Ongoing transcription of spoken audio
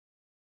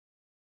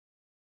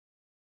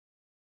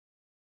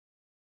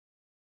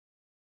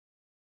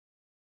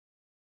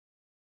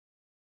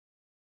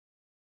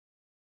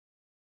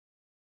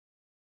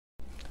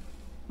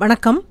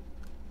வணக்கம்.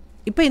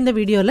 இப்போ இந்த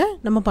வீடியோவில்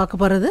நம்ம பார்க்க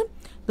போகிறது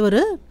இது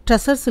ஒரு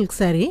ட்ரெஸ்ஸர் சில்க்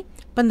saree.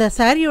 இப்போ இந்த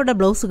சாரியோட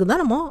ப்ளவுஸுக்கு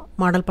தான் நம்ம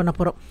மாடல் பண்ண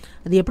போகிறோம்.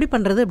 அது எப்படி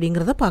பண்ணுறது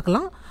அப்படிங்கிறத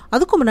பார்க்கலாம்.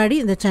 அதுக்கு முன்னாடி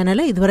இந்த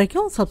சேனலை இது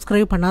வரைக்கும்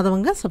சப்ஸ்கிரைப்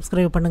பண்ணாதவங்க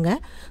சப்ஸ்கிரைப் பண்ணுங்கள்.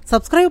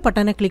 சப்ஸ்கிரைப்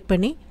பட்டனை கிளிக்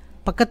பண்ணி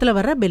பக்கத்தில்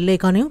வர பெல்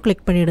ஐக்கானையும்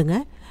கிளிக் பண்ணிவிடுங்க.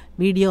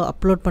 வீடியோ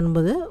அப்லோட்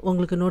பண்ணும்போது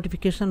உங்களுக்கு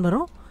நோட்டிஃபிகேஷன்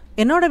வரும்.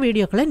 என்னோடய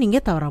வீடியோக்களை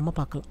நீங்கள் தவறாமல்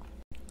பார்க்கலாம்.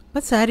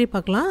 இப்போ saree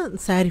பார்க்கலாம்.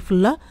 saree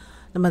ஃபுல்லாக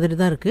இந்த மாதிரி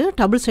தான் இருக்குது.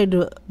 டபுள் சைடு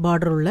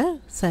பார்டர் உள்ள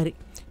saree.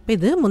 இப்போ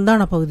இது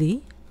முந்தான பகுதி.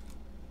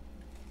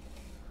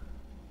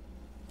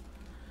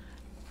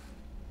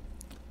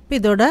 இப்போ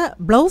இதோட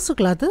ப்ளவுஸு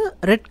கிளாத்து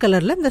ரெட்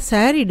கலரில் இந்த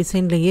saree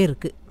டிசைன்லேயே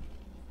இருக்குது.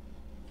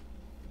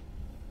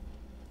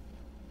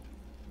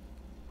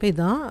 இப்போ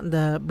இதுதான் இந்த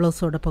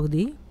ப்ளவுஸோட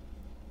பகுதி.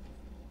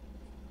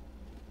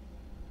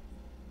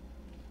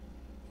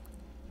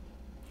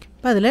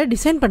 இப்போ அதில்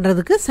டிசைன்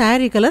பண்ணுறதுக்கு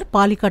saree colour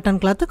poly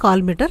cotton cloth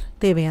 1/4 metre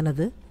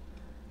தேவையானது.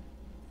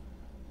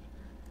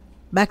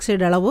 பேக்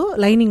சைடு அளவு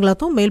லைனிங்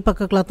கிளாத்தும் மேல்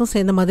பக்க கிளாத்தும்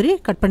சேர்ந்த மாதிரி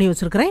கட் பண்ணி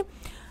வச்சுருக்கிறேன்.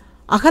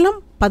 அகலம்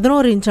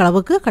 11 இன்ச்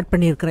அளவுக்கு கட்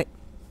பண்ணியிருக்கிறேன்.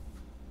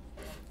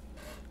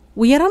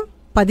 உயரம்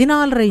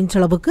 14.5 இன்ச்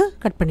அளவுக்கு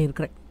கட்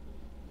பண்ணியிருக்கிறேன்.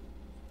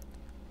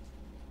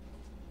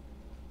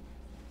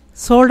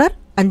 ஷோல்டர்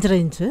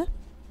 5.5 இன்ச்சு,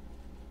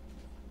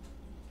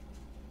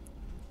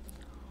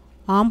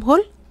 ஆம்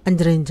ஹோல்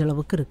 5.5 இன்ச்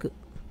அளவுக்கு இருக்குது.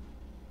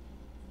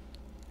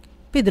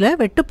 இப்போ இதில்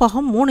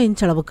வெட்டுப்பாகம் 3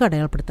 இன்ச் அளவுக்கு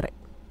அடையாளப்படுத்துகிறேன்.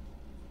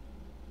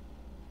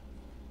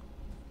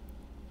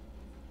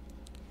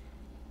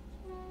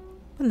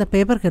 இந்த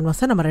பேப்பர்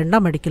கேன்வாஸை நம்ம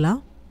ரெண்டாக மடிக்கலாம்.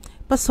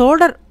 இப்போ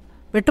ஷோல்டர்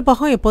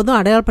வெட்டுப்பாகம் எப்போதும்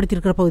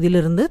அடையாளப்படுத்தியிருக்கிற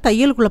பகுதியிலிருந்து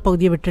தையலுக்குள்ள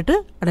பகுதியை விட்டுட்டு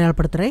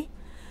அடையாளப்படுத்துகிறேன்.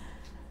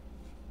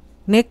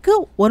 நெக்கு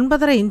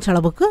 9.5 இன்ச்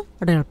அளவுக்கு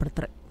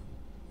அடையாளப்படுத்துகிறேன்.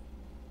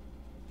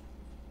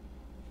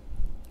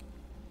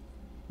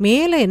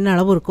 மேலே என்ன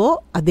அளவு இருக்கோ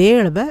அதே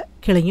அளவை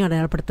கிளையும்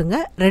அடையாளப்படுத்துங்க.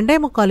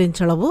 2.25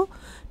 இன்ச் அளவு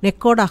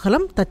நெக்கோட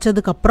அகலம்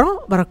தைச்சதுக்கப்புறம்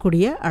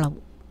வரக்கூடிய அளவு.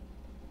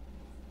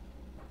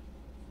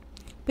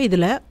 இப்போ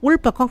இதில்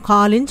உள்பக்கம்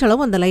 1/4 இன்ச்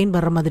அளவு அந்த லைன்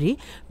வர்ற மாதிரி,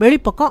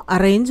 வெளிப்பக்கம்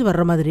 1/2 இன்ச்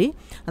வர்ற மாதிரி,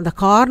 அந்த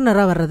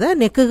கார்னராக வர்றதை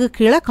நெக்குக்கு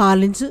கீழே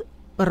 1/4 இன்ச்சு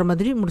வர்ற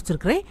மாதிரி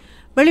முடிச்சிருக்கிறேன்.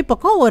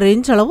 வெளிப்பக்கம் 1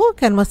 இன்ச் அளவு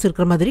கேன்வாஸ்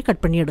இருக்கிற மாதிரி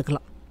கட் பண்ணி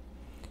எடுக்கலாம்.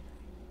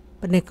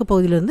 இப்போ நெக்கு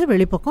பகுதியிலேருந்து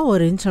வெளிப்பக்கம்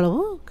 1 இன்ச்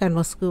அளவு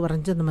கேன்வாஸ்க்கு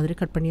வரைஞ்சி அந்த மாதிரி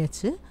கட்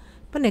பண்ணியாச்சு.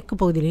 இப்போ நெக்கு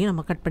பகுதியிலையும்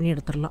நம்ம கட் பண்ணி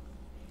எடுத்துடலாம்.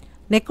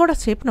 நெக்கோட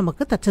ஷேப்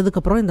நமக்கு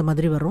தைச்சதுக்கப்புறம் இந்த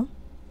மாதிரி வரும்.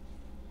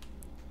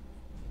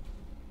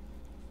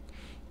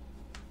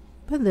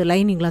 இப்போ இந்த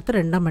லைனிங் கிளாத்தை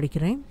ரெண்டாக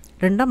மடிக்கிறேன்.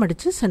 ரெண்டாக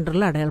மடித்து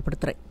சென்டரில்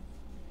அடையாளப்படுத்துகிறேன்.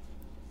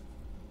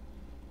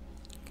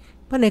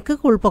 இப்போ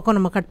நெக்குக்கு உள்பக்கம்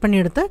நம்ம கட் பண்ணி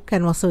எடுத்த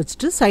கேன்வாஸை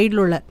வச்சுட்டு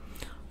சைடில் உள்ள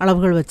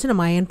அளவுகள் வச்சு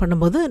நம்ம அயன்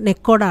பண்ணும்போது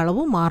நெக்கோட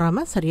அளவும்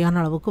மாறாமல்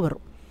சரியான அளவுக்கு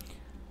வரும்.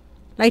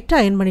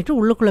 லைட்டாக அயன் பண்ணிவிட்டு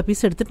உள்ளுக்குள்ளே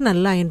பீஸ் எடுத்துகிட்டு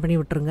நல்லா அயன் பண்ணி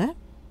விட்டுருங்க.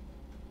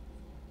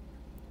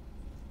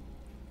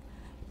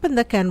 இப்போ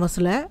இந்த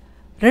கேன்வாஸில்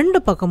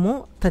 2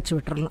 பக்கமும் தைச்சி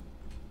விட்டுறலாம்.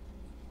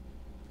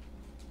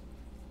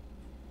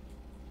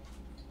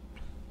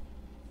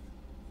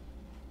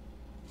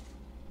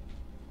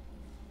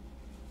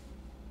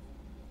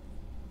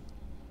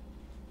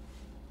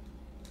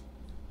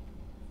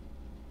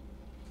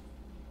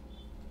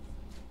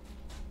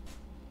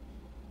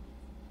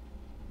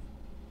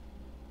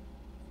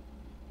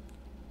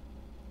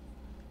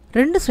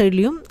 ரெண்டு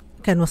சைட்லேயும்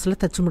கேன்வாஸில்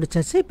தைச்சி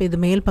முடிச்சாச்சு. இப்போ இது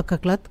மேல் பக்க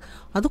கிளாத்,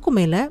 அதுக்கும்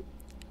மேலே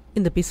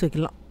இந்த பீஸ்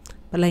வைக்கலாம்.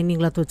 இப்போ லைனிங்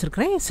கிளாத்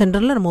வச்சுருக்கிறேன்.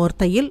 சென்டரில் நம்ம ஒரு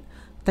தையல்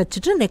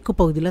தைச்சிட்டு நெக்கு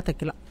பகுதியில்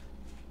தைக்கலாம்.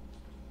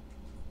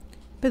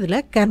 இப்போ இதில்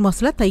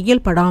கேன்வாஸில்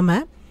தையல்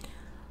படாமல்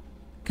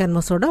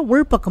கேன்வாஸோட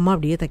உள்பக்கமாக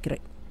அப்படியே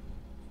தைக்கிறேன்.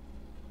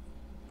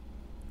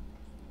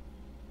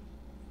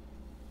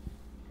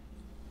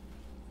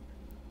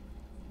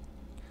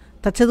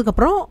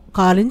 தைச்சதுக்கப்புறம்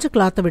 1/4 இன்ச்சு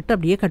கிளாத்தை விட்டு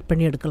அப்படியே கட்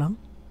பண்ணி எடுக்கலாம்.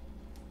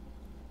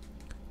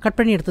 கட்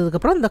பண்ணி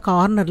எடுத்ததுக்கப்புறம் இந்த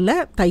கார்னரில்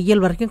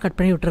தையல் வரைக்கும் கட்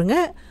பண்ணி விட்டுருங்க.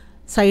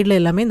 சைடில்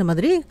எல்லாமே இந்த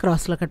மாதிரி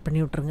கிராஸில் கட் பண்ணி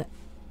விட்டுருங்க.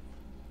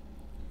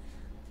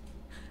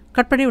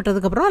 கட் பண்ணி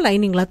விட்டதுக்கப்புறம்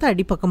லைனிங் கிளாத்தை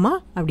அடிப்பக்கமாக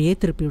அப்படியே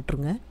திருப்பி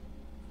விட்டுருங்க.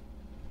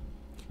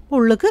 இப்போ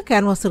உள்ளுக்கு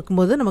கேன்வாஸ்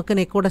இருக்கும்போது நமக்கு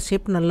நெக்கோட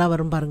ஷேப் நல்லா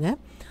வரும் பாருங்கள்.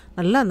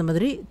 நல்லா அந்த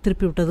மாதிரி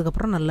திருப்பி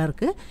விட்டதுக்கப்புறம் நல்லா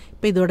இருக்குது.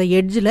 இப்போ இதோட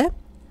எட்ஜில்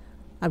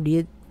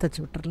அப்படியே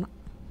தைச்சி விட்டுறலாம்.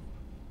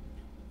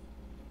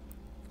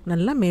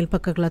 நல்லா மேல்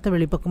பக்க கிளாத்தை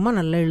வெளிப்பக்கமாக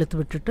நல்லா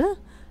இழுத்து விட்டுட்டு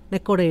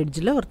நெக்கோட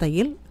எட்ஜில் ஒரு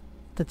தையல்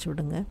தைச்சி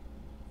விடுங்க.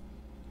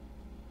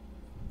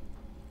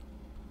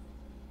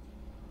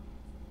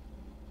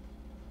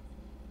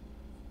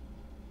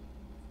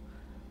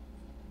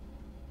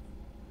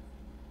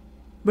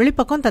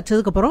 வெளிப்பக்கம்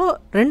தைச்சதுக்கப்புறம்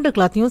 2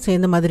 கிளாத்தையும்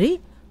சேர்ந்த மாதிரி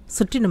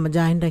சுற்றி நம்ம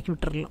ஜாயிண்ட் ஆக்கி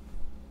விட்டுறலாம்.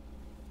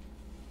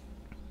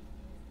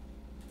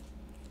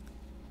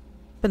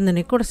 இப்போ இந்த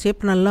நெக்கோட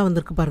ஷேப் நல்லா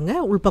வந்திருக்கு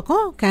பாருங்கள்.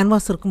 உள்பக்கம்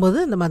கேன்வாஸ் இருக்கும்போது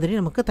இந்த மாதிரி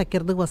நமக்கு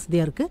தைக்கிறதுக்கு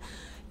வசதியாக இருக்குது.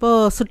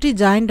 இப்போது சுற்றி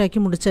ஜாயிண்ட்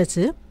ஆக்கி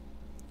முடிச்சாச்சு.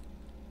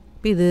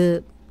 இப்போ இது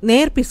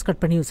நேர் பீஸ்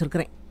கட் பண்ணி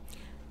வச்சுருக்கிறேன்.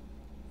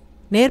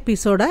 நேர்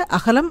பீஸோட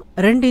அகலம்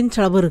 2 இன்ச்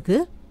அளவு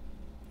இருக்குது.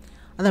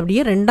 அதை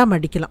அப்படியே ரெண்டாக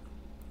மடிக்கலாம்.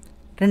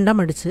 ரெண்டாக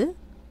மடித்து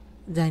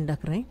ஜாயிண்ட்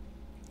ஆக்குறேன்.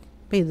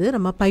 இப்போ இது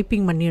நம்ம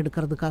பைப்பிங் பண்ணி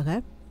எடுக்கிறதுக்காக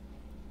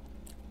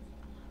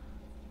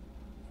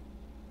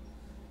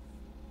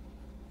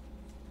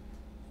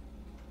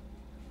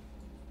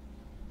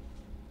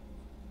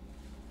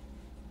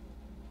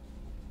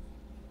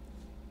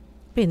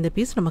இப்போ இந்த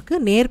பீஸ் நமக்கு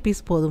நேர் பீஸ்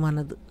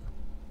போதுமானது.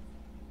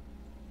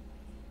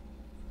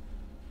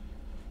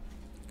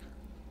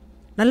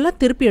 நல்லா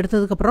திருப்பி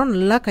எடுத்ததுக்கப்புறம்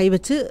நல்லா கை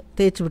வச்சு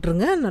தேய்ச்சி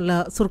விட்டுருங்க. நல்லா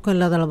சுருக்கம்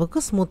இல்லாத அளவுக்கு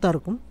ஸ்மூத்தாக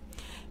இருக்கும்.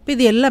 இப்போ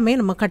இது எல்லாமே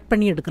நம்ம கட்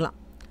பண்ணி எடுக்கலாம்.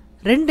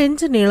 2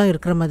 இன்ச்சு நீளம்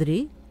இருக்கிற மாதிரி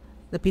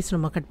இந்த பீஸ்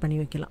நம்ம கட் பண்ணி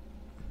வைக்கலாம்.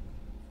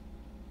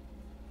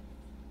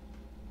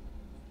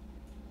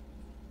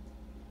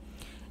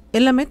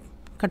 எல்லாமே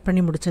கட்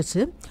பண்ணி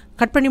முடிச்சாச்சு.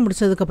 கட் பண்ணி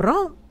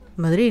முடித்ததுக்கப்புறம்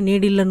மாதிரி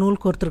நீடில்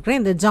நூல் கோர்த்துருக்குறேன்.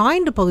 இந்த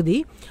ஜாயிண்ட் பகுதி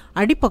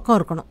அடிப்பக்கம்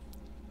இருக்கணும்.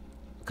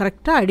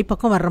 கரெக்டாக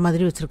அடிப்பக்கம் வர்ற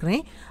மாதிரி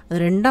வச்சுருக்கிறேன். அது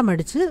 2ஆக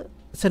மடித்து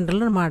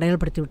சென்டரில் நம்ம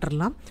அடையாளப்படுத்தி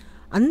விட்டுறலாம்.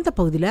 அந்த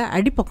பகுதியில்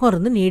அடிப்பக்கம்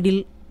இருந்து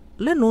நீடில்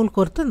நூல்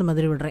கோர்த்து அந்த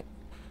மாதிரி விடுறேன்.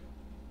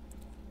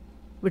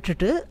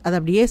 விட்டுட்டு அதை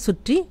அப்படியே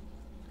சுற்றி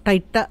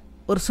டைட்டாக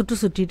ஒரு சுற்று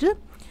சுற்றிட்டு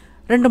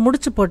 2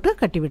 முடிச்சு போட்டு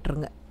கட்டி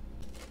விட்டுருங்க.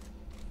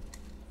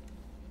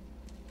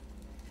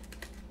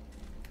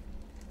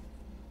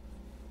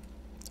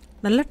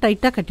 நல்லா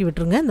டைட்டாக கட்டி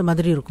விட்டுருங்க. இந்த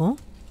மாதிரி இருக்கும்.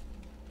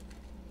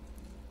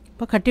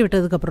 இப்போ கட்டி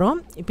விட்டதுக்கப்புறம்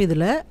இப்போ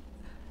இதில்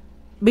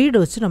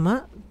பீடு வச்சு நம்ம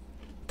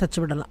தச்சு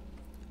விடலாம்.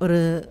 ஒரு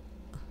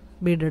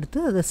பீடு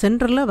எடுத்து அதை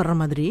சென்டரில் வர்ற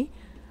மாதிரி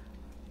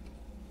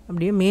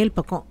அப்படியே மேல்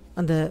பக்கம்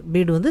அந்த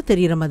பீடு வந்து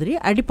தெரிகிற மாதிரி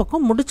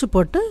அடிப்பக்கம் முடிச்சு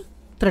போட்டு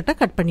த்ரெட்டை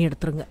கட் பண்ணி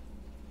எடுத்துருங்க.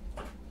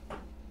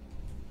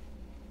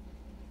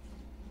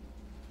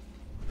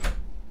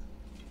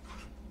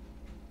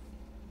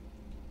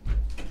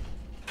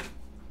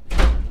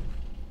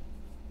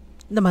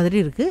 இந்த மாதிரி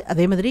இருக்குது.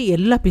 அதே மாதிரி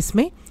எல்லா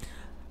பீஸுமே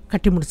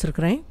கட்டி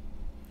முடிச்சிருக்கிறேன்.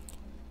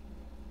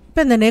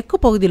 இப்போ இந்த நெக்கு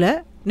பகுதியில்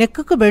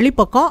நெக்குக்கு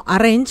வெளிப்பக்கம்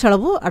 1/2 இன்ச்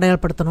அளவு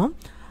அடையாளப்படுத்தணும்.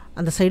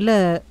 அந்த சைடில்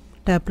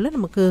டேப்பில்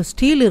நமக்கு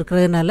ஸ்டீல்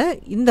இருக்கிறதுனால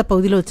இந்த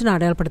பகுதியில் வச்சு நான்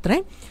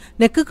அடையாளப்படுத்துகிறேன்.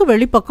 நெக்குக்கு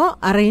வெளிப்பக்கம்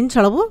 1/2 இன்ச்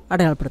அளவு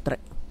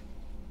அடையாளப்படுத்துகிறேன்.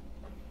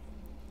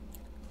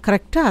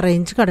 கரெக்டாக 1/2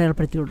 இன்ச்சுக்கு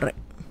அடையாளப்படுத்தி விட்றேன்.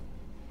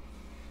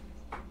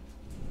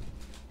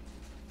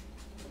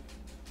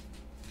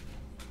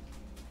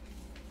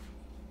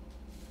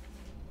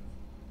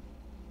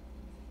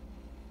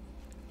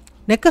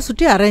 நெக்கை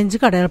சுற்றி 1/2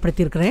 இன்ச்சுக்கு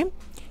அடையாளப்படுத்தியிருக்கிறேன்.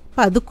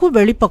 இப்போ அதுக்கும்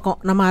வெளிப்பக்கம்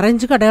நம்ம 1/2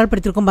 இன்ச்சுக்கு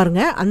அடையாளப்படுத்தியிருக்கோம்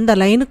பாருங்கள். அந்த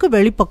லைனுக்கு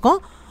வெளிப்பக்கம்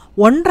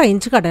 1/2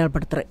 இன்ச்சுக்கு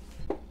அடையாளப்படுத்துகிறேன்.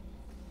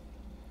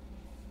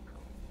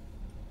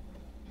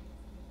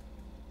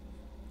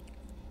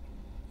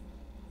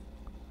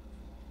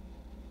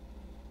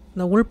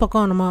 இந்த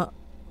உள்பக்கம் நம்ம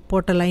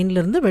போட்ட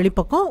லைன்லேருந்து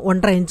வெளிப்பக்கம்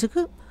 1/2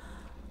 இன்ச்சுக்கு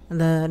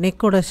அந்த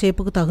நெக்கோட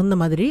ஷேப்புக்கு தகுந்த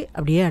மாதிரி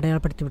அப்படியே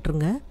அடையாளப்படுத்தி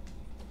விட்டுருங்க.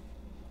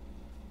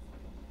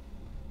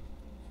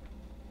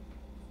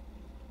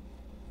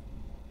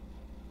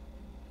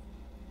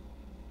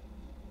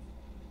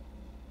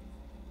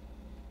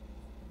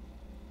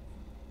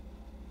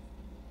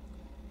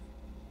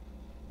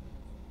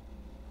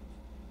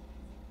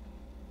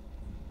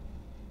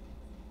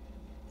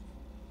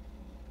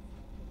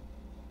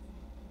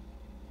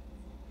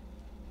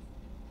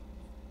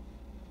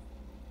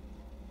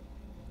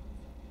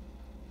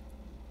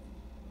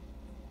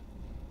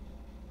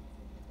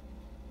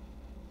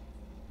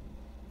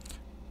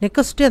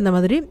 நெக்கை சுற்றி அந்த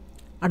மாதிரி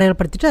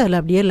அடையாளப்படுத்திட்டு அதில்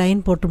அப்படியே லைன்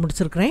போட்டு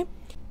முடிச்சிருக்கிறேன்.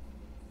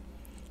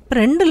 இப்போ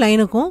 2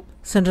 லைனுக்கும்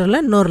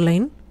சென்டரில் இன்னொரு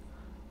லைன்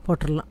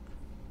போட்டுடலாம்.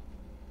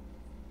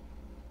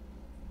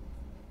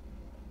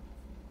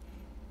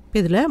 இப்போ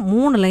இதில்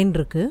 3 லைன்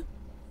இருக்குது.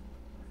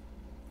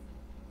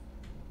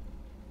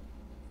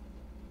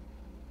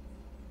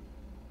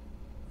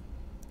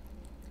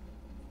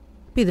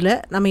 இப்போ இதில்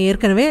நம்ம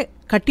ஏற்கனவே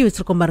கட்டி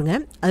வச்சுருக்கோம்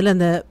பாருங்கள். அதில்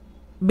அந்த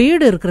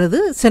பீடு இருக்கிறது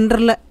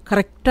சென்டரில்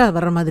கரெக்டாக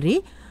வர்ற மாதிரி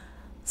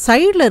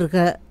சைடில் இருக்க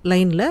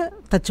லைனில்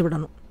தச்சு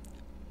விடணும்.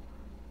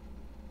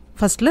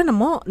 ஃபஸ்ட்டில்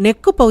நம்ம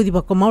நெக்கு பகுதி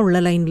பக்கமாக உள்ள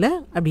லைனில்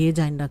அப்படியே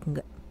ஜாயிண்ட்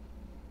ஆக்குங்க.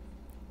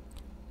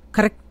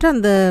 கரெக்டாக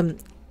அந்த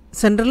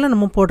சென்டரில்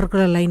நம்ம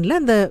போட்டிருக்கிற லைனில்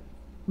அந்த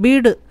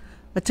பீடு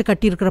வச்சு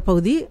கட்டியிருக்கிற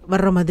பகுதி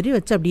வர்ற மாதிரி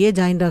வச்சு அப்படியே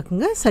ஜாயிண்ட்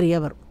ஆக்குங்க.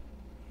 சரியாக வரும்.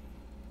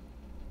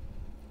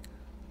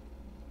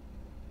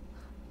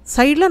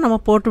 சைடில் நம்ம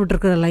போட்டு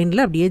விட்டுருக்கிற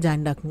லைனில் அப்படியே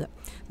ஜாயிண்ட் ஆக்குங்க.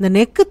 இந்த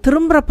நெக்கு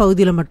திரும்புகிற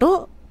பகுதியில் மட்டும்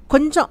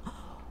கொஞ்சம்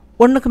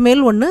ஒன்றுக்கு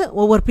மேல் ஒன்று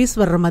ஒவ்வொரு பீஸ்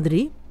வர்ற மாதிரி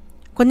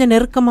கொஞ்சம்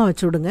நெருக்கமாக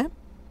வச்சு விடுங்க.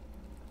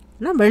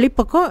 ஏன்னா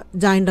வெளிப்பக்கம்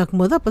ஜாயிண்ட்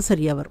ஆக்கும்போது அப்போ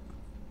சரியாக வரும்.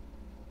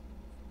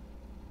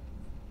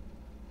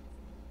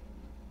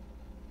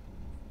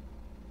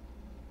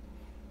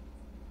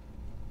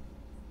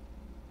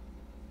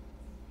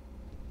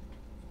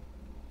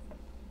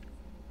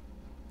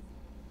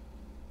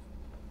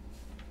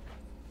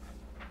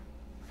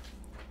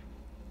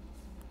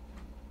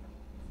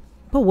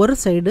 இப்போ ஒரு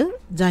சைடு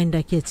ஜாயிண்ட்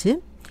ஆக்கியாச்சு.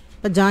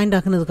 இப்போ ஜாயிண்ட்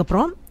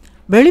ஆக்குனதுக்கப்புறம்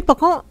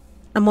வெளிப்பக்கம்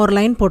நம்ம ஒரு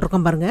லைன்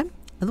போட்டிருக்கோம் பாருங்கள்.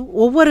 அது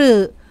ஒவ்வொரு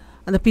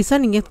அந்த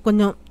பீஸாக நீங்கள்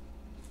கொஞ்சம்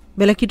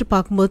விளக்கிட்டு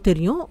பார்க்கும்போது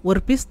தெரியும். ஒரு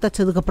பீஸ்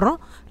தைச்சதுக்கப்புறம்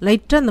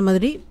லைட்டாக அந்த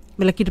மாதிரி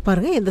விளக்கிட்டு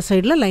பாருங்கள். எந்த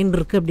சைடில் லைன்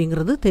இருக்குது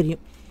அப்படிங்கிறது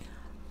தெரியும்.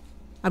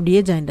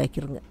 அப்படியே ஜாயிண்ட்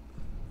ஆக்கிடுங்க.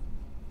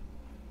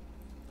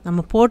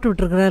 நம்ம போட்டு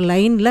விட்டுருக்கிற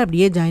லைனில்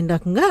அப்படியே ஜாயிண்ட்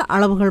ஆக்குங்க.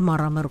 அளவுகள்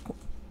மாறாமல்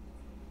இருக்கும்.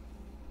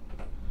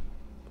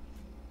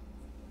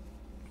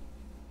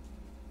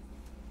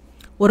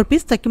 ஒரு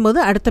பீஸ் தைக்கும்போது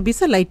அடுத்த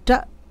பீஸை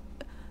லைட்டாக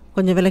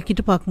கொஞ்சம்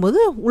விளக்கிட்டு பார்க்கும்போது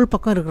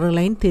உள்பக்கம் இருக்கிற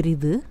லைன்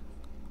தெரியுது.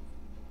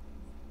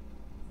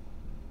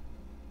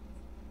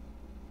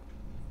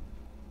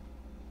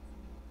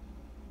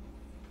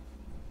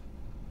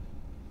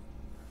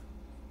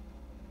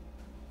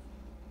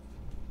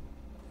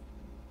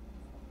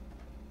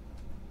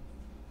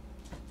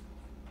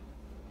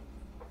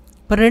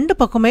 இப்போ 2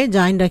 பக்கமே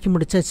ஜாயிண்ட் ஆக்கி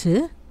முடிச்சாச்சு.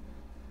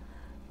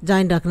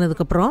 ஜாயிண்ட்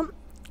ஆக்குனதுக்கப்புறம்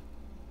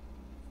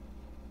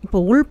இப்போ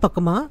உள்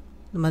பக்கமாக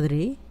இந்த மாதிரி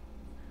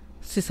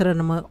சிசரை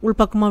நம்ம உள்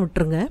பக்கமாக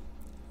விட்டுருங்க.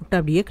 விட்டு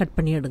அப்படியே கட்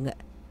பண்ணி எடுங்க.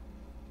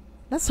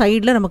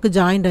 சைடில் நமக்கு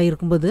ஜாயிண்ட்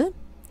ஆகிருக்கும்போது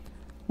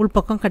உள்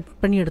பக்கம் கட்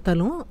பண்ணி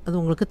எடுத்தாலும் அது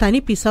உங்களுக்கு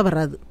தனி பீஸாக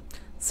வராது.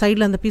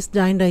 சைடில் அந்த பீஸ்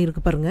ஜாயிண்ட்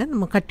ஆகிருக்கு பாருங்கள்.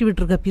 நம்ம கட்டி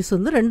விட்டுருக்க பீஸ்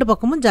வந்து 2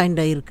 பக்கமும்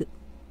ஜாயிண்ட் ஆகிருக்கு.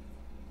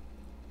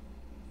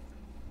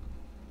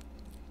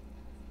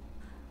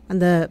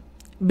 அந்த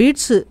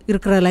பீட்ஸு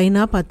இருக்கிற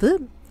லைனாக பார்த்து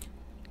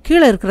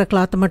கீழே இருக்கிற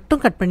கிளாத்தை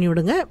மட்டும் கட் பண்ணி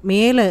விடுங்க.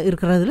 மேலே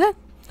இருக்கிறதுல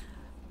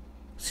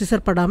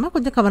சிசர் படாமல்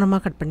கொஞ்சம்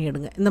கவனமாக கட் பண்ணி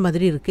விடுங்க. இந்த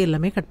மாதிரி இருக்குது.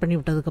 எல்லாமே கட் பண்ணி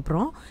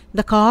விட்டதுக்கப்புறம்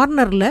இந்த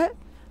கார்னரில்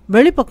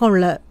வெளிப்பக்கம்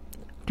உள்ள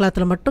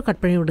கிளாத்தில் மட்டும்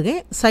கட் பண்ணி விடுங்க.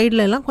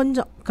 சைடில் எல்லாம்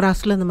கொஞ்சம்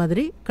கிராஸில் இந்த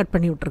மாதிரி கட்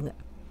பண்ணி விட்ருங்க.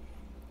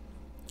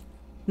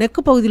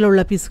 நெக்கு பகுதியில்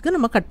உள்ள பீஸுக்கு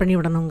நம்ம கட் பண்ணி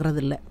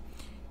விடணுங்கிறது இல்லை.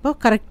 இப்போ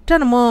கரெக்டாக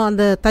நம்ம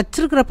அந்த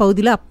தச்சிருக்கிற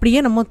பகுதியில்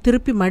அப்படியே நம்ம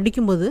திருப்பி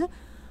மடிக்கும்போது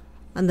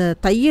அந்த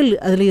தையல்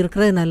அதில்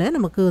இருக்கிறதுனால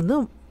நமக்கு வந்து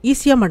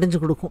ஈஸியாக மடிஞ்சு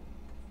கொடுக்கும்.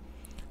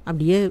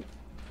 அப்படியே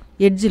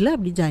எட்ஜில்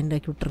அப்படி ஜாயிண்ட்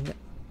ஆக்கி விட்டுருங்க.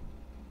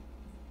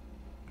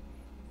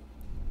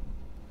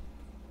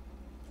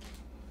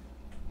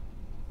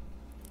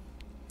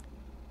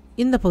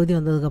 இந்த பகுதி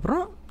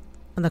வந்ததுக்கப்புறம்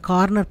அந்த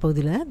கார்னர்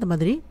பகுதியில் இந்த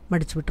மாதிரி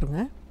மடித்து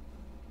விட்டுருங்க.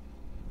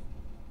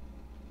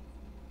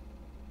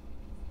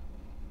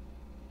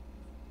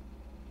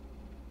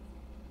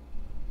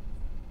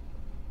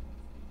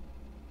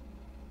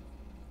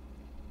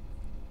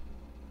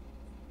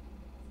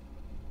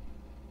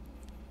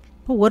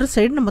 இப்போ ஒரு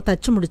சைடு நம்ம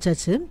தச்சு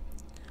முடித்தாச்சு.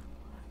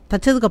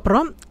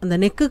 தைச்சதுக்கப்புறம் அந்த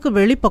நெக்குக்கு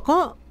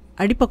வெளிப்பக்கம்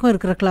அடிப்பக்கம்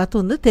இருக்கிற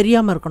கிளாத்து வந்து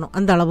தெரியாமல் இருக்கணும்.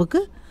 அந்த அளவுக்கு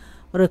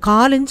ஒரு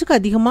 4 இன்ச்சுக்கு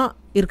அதிகமாக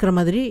இருக்கிற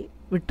மாதிரி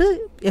விட்டு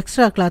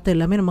எக்ஸ்ட்ரா கிளாத்து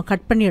எல்லாமே நம்ம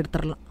கட் பண்ணி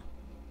எடுத்துடலாம்.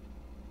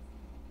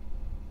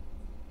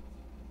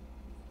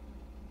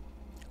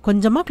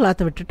 கொஞ்சமாக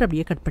கிளாத்தை விட்டுட்டு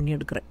அப்படியே கட் பண்ணி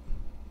எடுக்கிறேன்.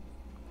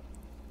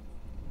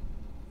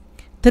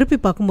 திருப்பி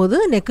பார்க்கும்போது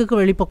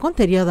நெக்குக்கு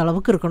வெளிப்பக்கம் தெரியாத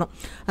அளவுக்கு இருக்கணும்.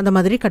 அந்த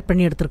மாதிரி கட்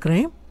பண்ணி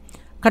எடுத்துருக்கிறேன்.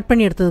 கட்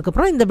பண்ணி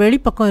எடுத்ததுக்கப்புறம் இந்த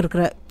வெளிப்பக்கம்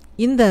இருக்கிற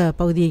இந்த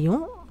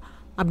பகுதியையும்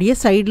அப்படியே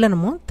சைடில்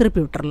நம்ம திருப்பி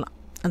விட்டுறலாம்.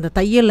 அந்த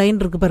தையல் லைன்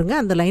இருக்குது பாருங்கள்.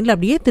 அந்த லைனில்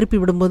அப்படியே திருப்பி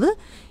விடும்போது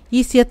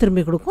ஈஸியாக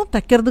திரும்பி கொடுக்கும்.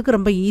 தைக்கிறதுக்கு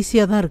ரொம்ப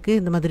ஈஸியாக தான் இருக்குது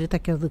இந்த மாதிரி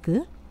தைக்கிறதுக்கு.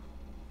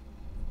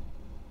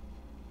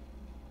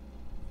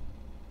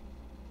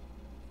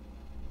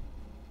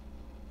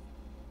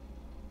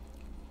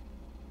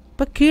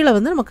 இப்போ கீழே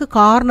வந்து நமக்கு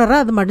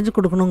கார்னராக அது மடிஞ்சு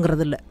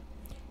கொடுக்கணுங்கிறது இல்லை.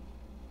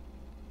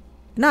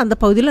 ஏன்னா அந்த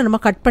பகுதியில்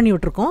நம்ம கட் பண்ணி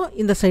விட்டுருக்கோம்.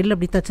 இந்த சைடில்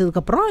அப்படி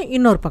தைச்சதுக்கப்புறம்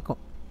இன்னொரு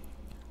பக்கம்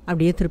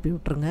அப்படியே திருப்பி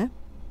விட்டுருங்க.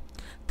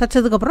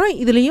 தைச்சதுக்கப்புறம்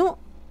இதுலேயும்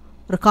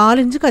ஒரு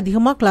 4 இன்ச்சுக்கு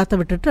அதிகமாக கிளாத்தை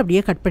விட்டுட்டு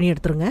அப்படியே கட் பண்ணி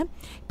எடுத்துருங்க.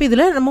 இப்போ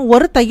இதில் நம்ம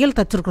ஒரு தையல்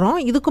தைச்சிருக்கிறோம்.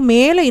 இதுக்கு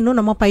மேலே இன்னும்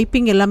நம்ம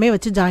பைப்பிங் எல்லாமே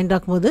வச்சு ஜாயிண்ட்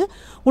ஆக்கும்போது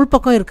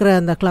உள்பக்கம் இருக்கிற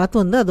அந்த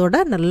கிளாத்து வந்து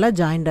அதோட நல்லா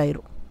ஜாயிண்ட்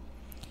ஆயிரும்.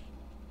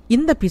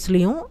 இந்த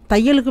பீஸ்லேயும்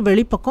தையலுக்கு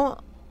வெளிப்பக்கம்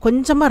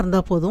கொஞ்சமாக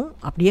இருந்தால் போதும்.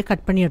 அப்படியே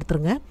கட் பண்ணி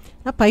எடுத்துருங்க.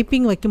 ஏன்னா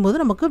பைப்பிங்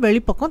வைக்கும்போது நமக்கு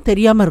வெளிப்பக்கம்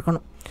தெரியாமல்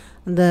இருக்கணும்.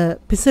 அந்த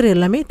பிசுறு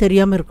எல்லாமே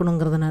தெரியாமல்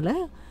இருக்கணுங்கிறதுனால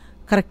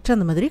கரெக்டாக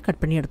அந்த மாதிரி கட்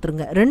பண்ணி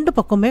எடுத்துருங்க. 2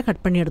 பக்கமே கட்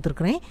பண்ணி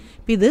எடுத்துருக்குறேன்.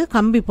 இப்போ இது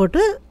கம்பி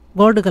போட்டு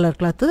கோல்டு கலர்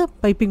கிளாத்து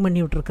பைப்பிங் பண்ணி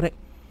விட்ருக்குறேன்.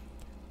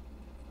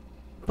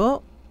 இப்போது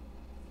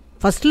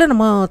ஃபஸ்ட்டில்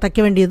நம்ம தைக்க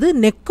வேண்டியது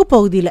நெக்கு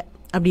பகுதியில்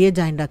அப்படியே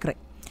ஜாயிண்ட் ஆக்குறேன்.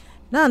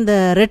 நான் அந்த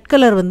ரெட்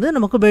கலர் வந்து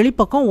நமக்கு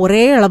வெளிப்பக்கம்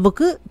ஒரே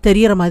அளவுக்கு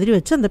தெரிகிற மாதிரி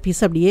வச்சு அந்த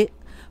பீஸ் அப்படியே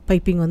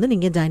பைப்பிங் வந்து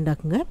நீங்கள் ஜாயிண்ட்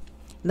ஆக்குங்க.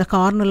 இந்த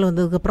கார்னரில்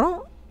வந்ததுக்கப்புறம்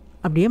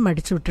அப்படியே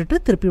மடித்து விட்டுட்டு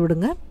திருப்பி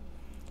விடுங்க.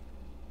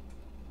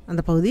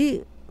 அந்த பகுதி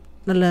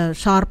நல்ல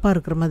ஷார்ப்பாக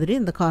இருக்கிற மாதிரி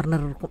இந்த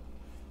கார்னர் இருக்கும்.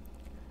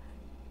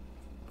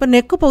 இப்போ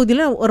நெக்கு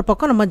பகுதியில் ஒரு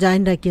பக்கம் நம்ம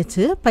ஜாயிண்ட்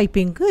ஆக்கியாச்சு.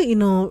 பைப்பிங்க்கு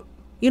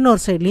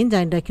இன்னொரு சைட்லேயும்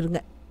ஜாயிண்ட் ஆக்கிடுங்க.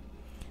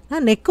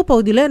 நெக்கு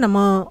பகுதியில் நம்ம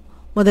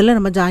முதல்ல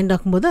நம்ம ஜாயிண்ட்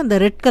ஆக்கும்போது அந்த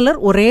ரெட் கலர்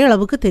ஒரே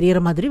அளவுக்கு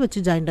தெரிகிற மாதிரி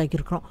வச்சு ஜாயிண்ட்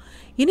ஆக்கியிருக்கிறோம்.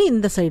 இனி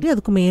இந்த சைடு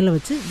அதுக்கு மேலே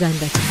வச்சு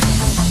ஜாயிண்ட் ஆக்கிடுவோம்.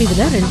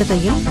 இதில் 2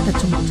 தையல்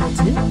தச்சு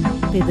முடிச்சாச்சு.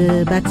 இது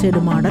பேக்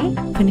சைடு மாடல்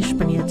ஃபினிஷ்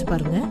பண்ணியாச்சு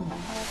பாருங்கள்.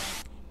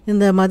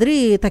 இந்த மாதிரி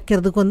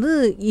தைக்கிறதுக்கு வந்து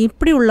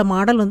இப்படி உள்ள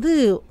மாடல் வந்து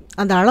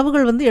அந்த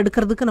அளவுகள் வந்து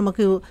எடுக்கிறதுக்கு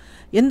நமக்கு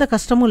எந்த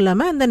கஷ்டமும்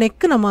இல்லாமல் அந்த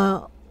நெக்கு நம்ம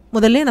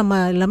முதல்ல நம்ம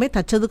எல்லாமே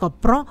தைச்சதுக்கு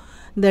அப்புறம்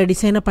இந்த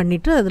டிசைனை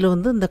பண்ணிவிட்டு அதில்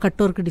வந்து இந்த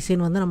கட் ஒர்க்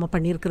டிசைன் வந்து நம்ம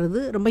பண்ணியிருக்கிறது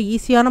ரொம்ப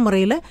ஈஸியான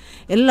முறையில்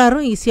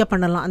எல்லோரும் ஈஸியாக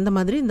பண்ணலாம். அந்த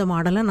மாதிரி இந்த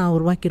மாடலை நான்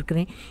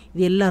உருவாக்கியிருக்கிறேன்.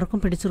 இது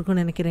எல்லாருக்கும்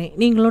பிடிச்சிருக்குன்னு நினைக்கிறேன்.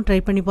 நீங்களும் ட்ரை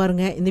பண்ணி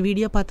பாருங்கள். இந்த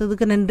வீடியோ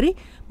பார்த்ததுக்கு நன்றி.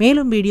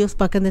 மேலும் வீடியோஸ்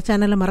பார்க்க இந்த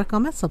சேனலை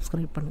மறக்காமல்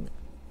சப்ஸ்கிரைப் பண்ணுங்கள்.